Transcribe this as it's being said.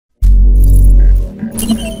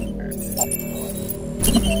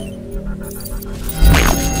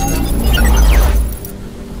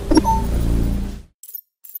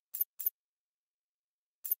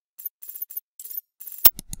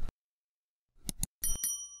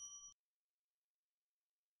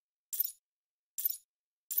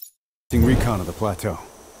Recon of the plateau.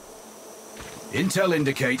 Intel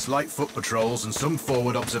indicates light foot patrols and some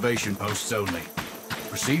forward observation posts only.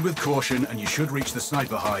 Proceed with caution and you should reach the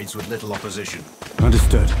sniper hides with little opposition.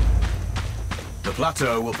 Understood. The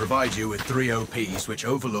plateau will provide you with 3 OPs which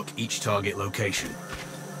overlook each target location.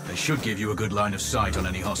 They should give you a good line of sight on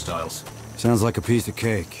any hostiles. Sounds like a piece of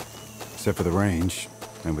cake. Except for the range,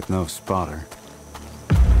 and with no spotter.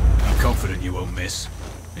 I'm confident you won't miss.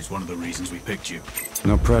 It's one of the reasons we picked you.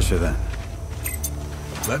 No pressure then.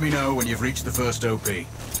 Let me know when you've reached the first OP.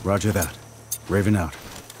 Roger that. Raven out.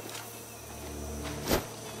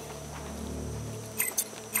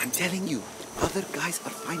 I'm telling you, other guys are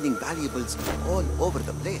finding valuables all over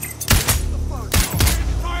the place.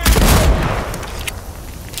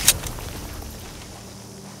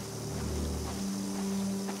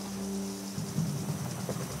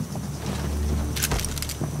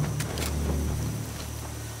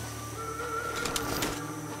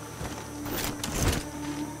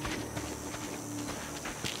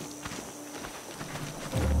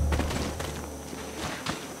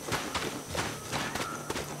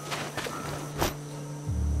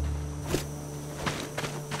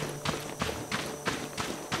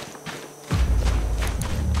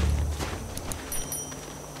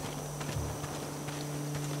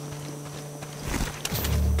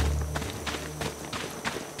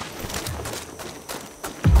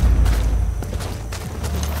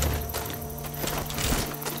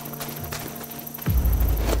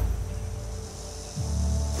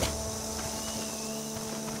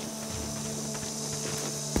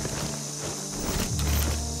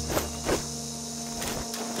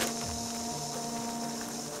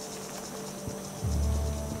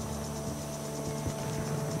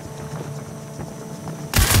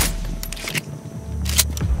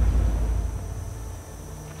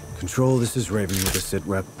 Control, this is Raven with a sit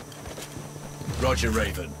rep. Roger,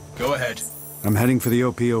 Raven. Go ahead. I'm heading for the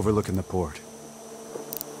OP overlooking the port.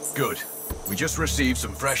 Good. We just received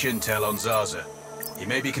some fresh intel on Zaza. He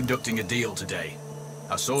may be conducting a deal today.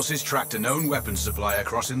 Our sources tracked a known weapons supplier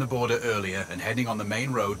crossing the border earlier and heading on the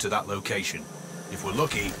main road to that location. If we're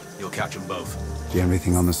lucky, you'll catch them both. Do you have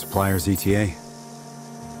anything on the supplier's ETA?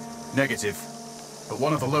 Negative. But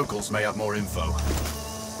one of the locals may have more info.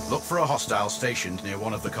 Look for a hostile stationed near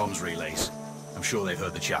one of the comms relays. I'm sure they've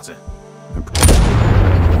heard the chatter.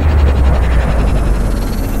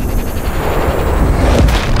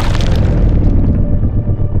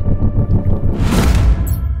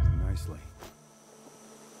 Nicely.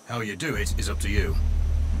 How you do it is up to you.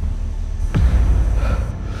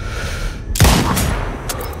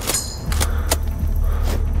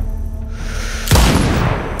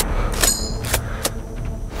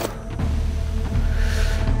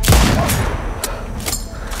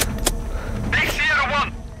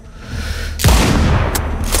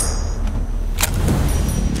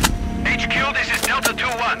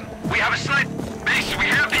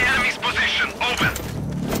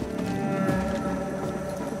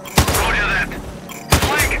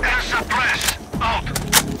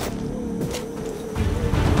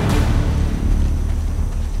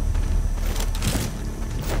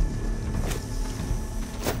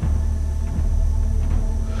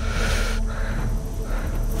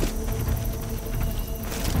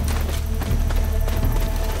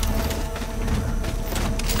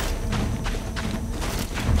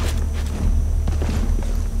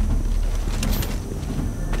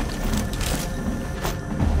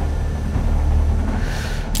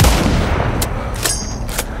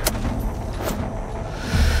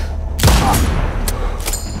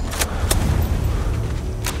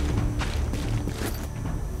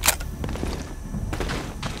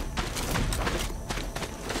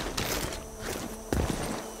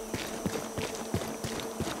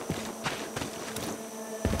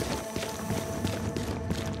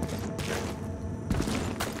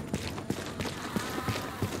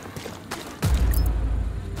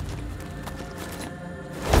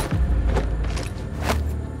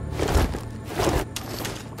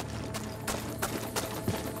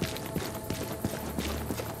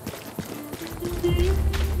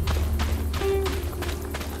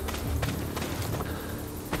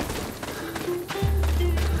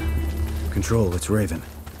 Control, it's Raven.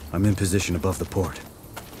 I'm in position above the port.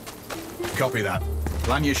 Copy that.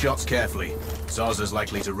 Plan your shots carefully. Zaza's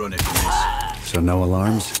likely to run if you miss. So no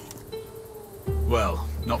alarms? Well,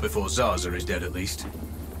 not before Zaza is dead at least.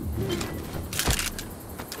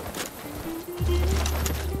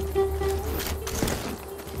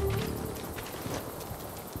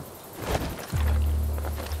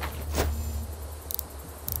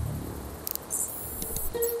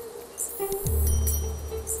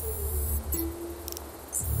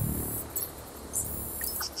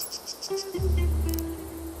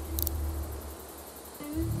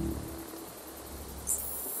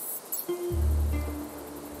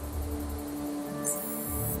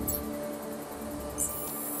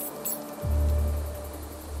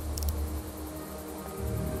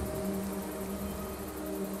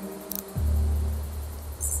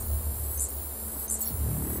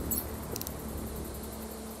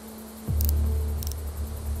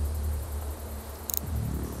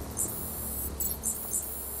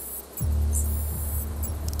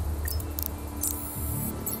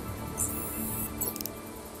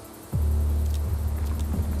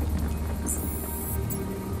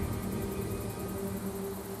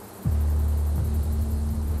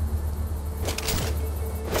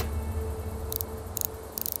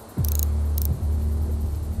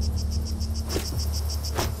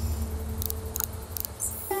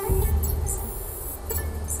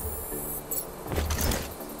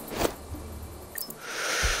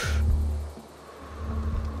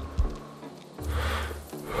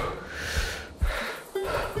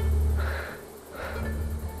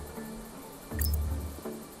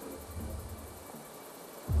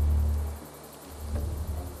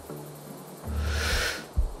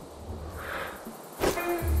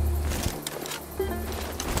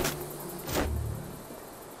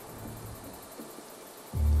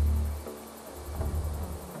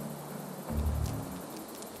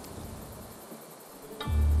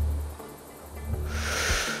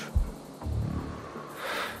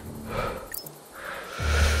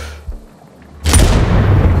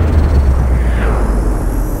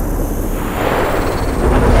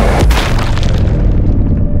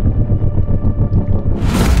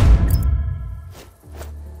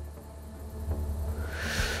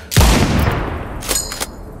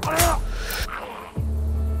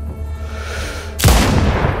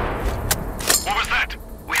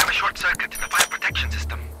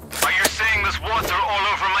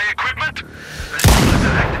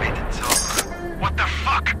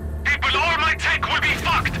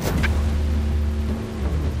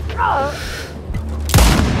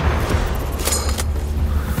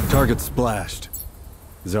 Target splashed.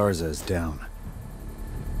 Zarza is down.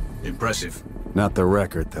 Impressive. Not the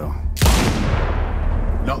record, though.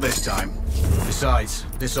 Not this time. Besides,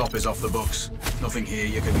 this op is off the books. Nothing here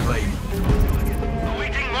you can claim.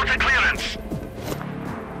 Awaiting water clearance.